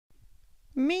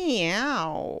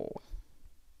Meow.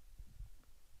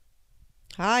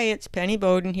 Hi, it's Penny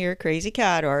Bowden here, crazy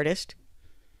cat artist.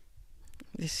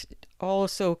 This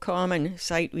also common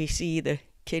sight we see the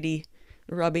kitty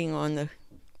rubbing on the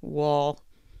wall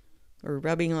or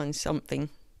rubbing on something.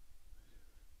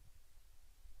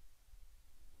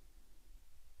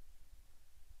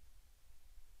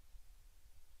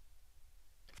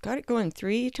 I've got it going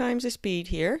 3 times the speed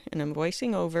here, and I'm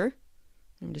voicing over.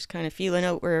 I'm just kind of feeling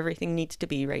out where everything needs to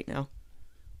be right now.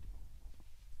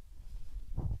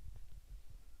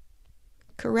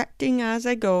 Correcting as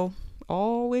I go.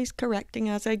 Always correcting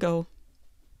as I go.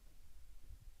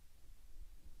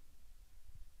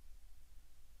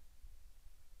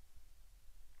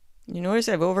 You notice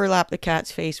I've overlapped the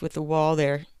cat's face with the wall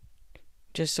there,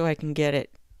 just so I can get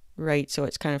it right so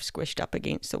it's kind of squished up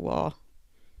against the wall.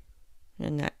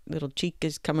 And that little cheek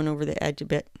is coming over the edge a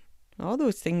bit. All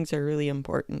those things are really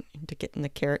important to getting the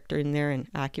character in there and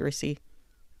accuracy.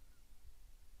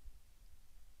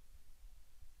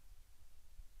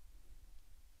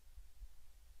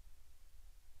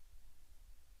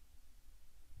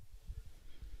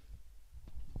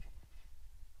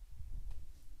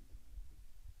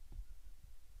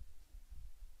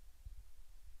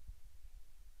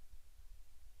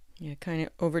 Yeah, kind of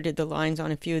overdid the lines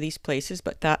on a few of these places,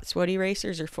 but that's what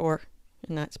erasers are for.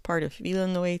 And that's part of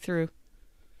feeling the way through.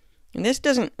 And this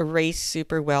doesn't erase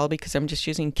super well because I'm just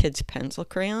using kids' pencil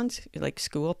crayons, like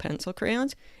school pencil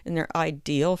crayons. And they're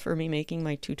ideal for me making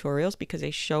my tutorials because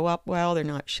they show up well. They're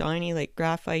not shiny like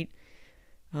graphite.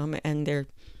 And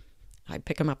I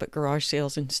pick them up at garage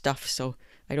sales and stuff. So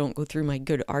I don't go through my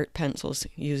good art pencils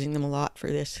using them a lot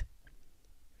for this.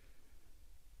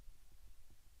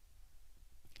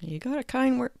 You gotta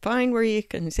find where you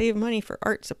can save money for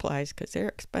art supplies because they're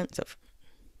expensive.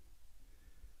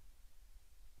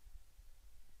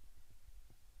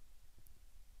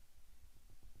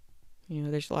 You know,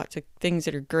 there's lots of things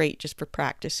that are great just for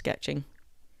practice sketching.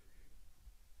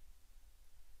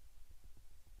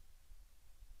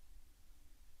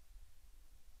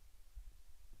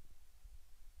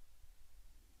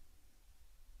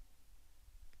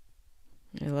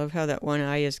 I love how that one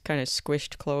eye is kind of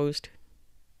squished closed.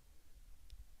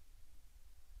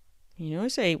 You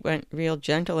notice I went real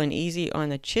gentle and easy on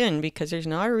the chin because there's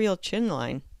not a real chin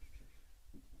line.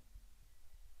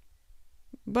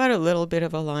 But a little bit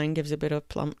of a line gives a bit of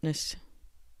plumpness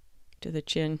to the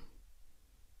chin,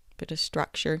 bit of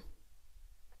structure.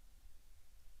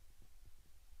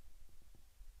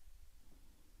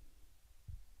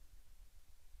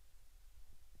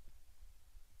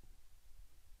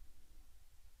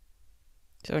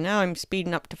 So now I'm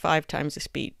speeding up to 5 times the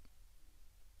speed.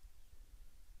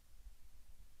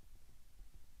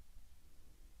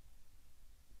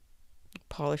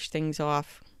 Polish things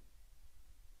off.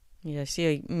 Yeah, see,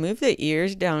 I moved the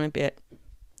ears down a bit.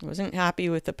 I wasn't happy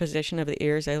with the position of the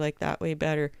ears. I like that way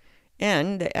better.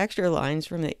 And the extra lines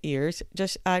from the ears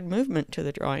just add movement to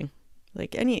the drawing,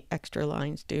 like any extra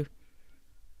lines do.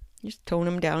 Just tone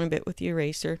them down a bit with the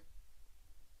eraser.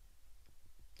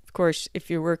 Of course,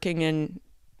 if you're working in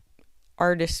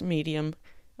artist medium,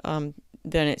 then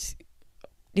it's,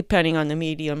 depending on the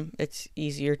medium, it's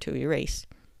easier to erase.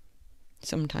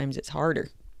 Sometimes it's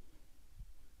harder.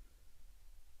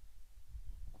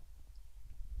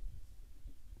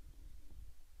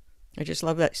 I just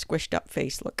love that squished up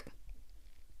face look.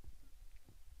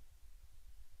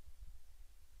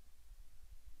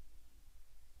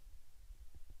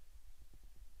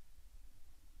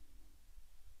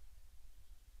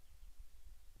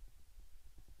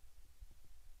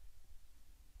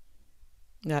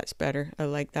 That's better. I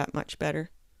like that much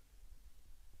better.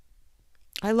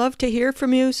 I love to hear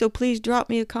from you, so please drop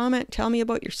me a comment. Tell me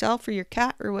about yourself or your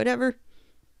cat or whatever.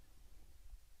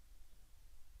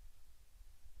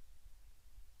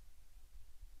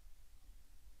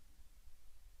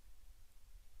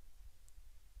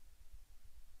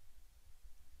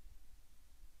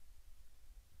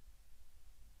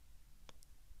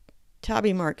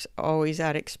 Tabby marks always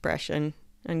add expression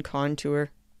and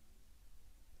contour.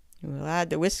 We'll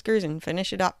add the whiskers and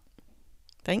finish it up.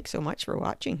 Thanks so much for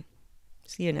watching.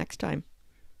 See you next time.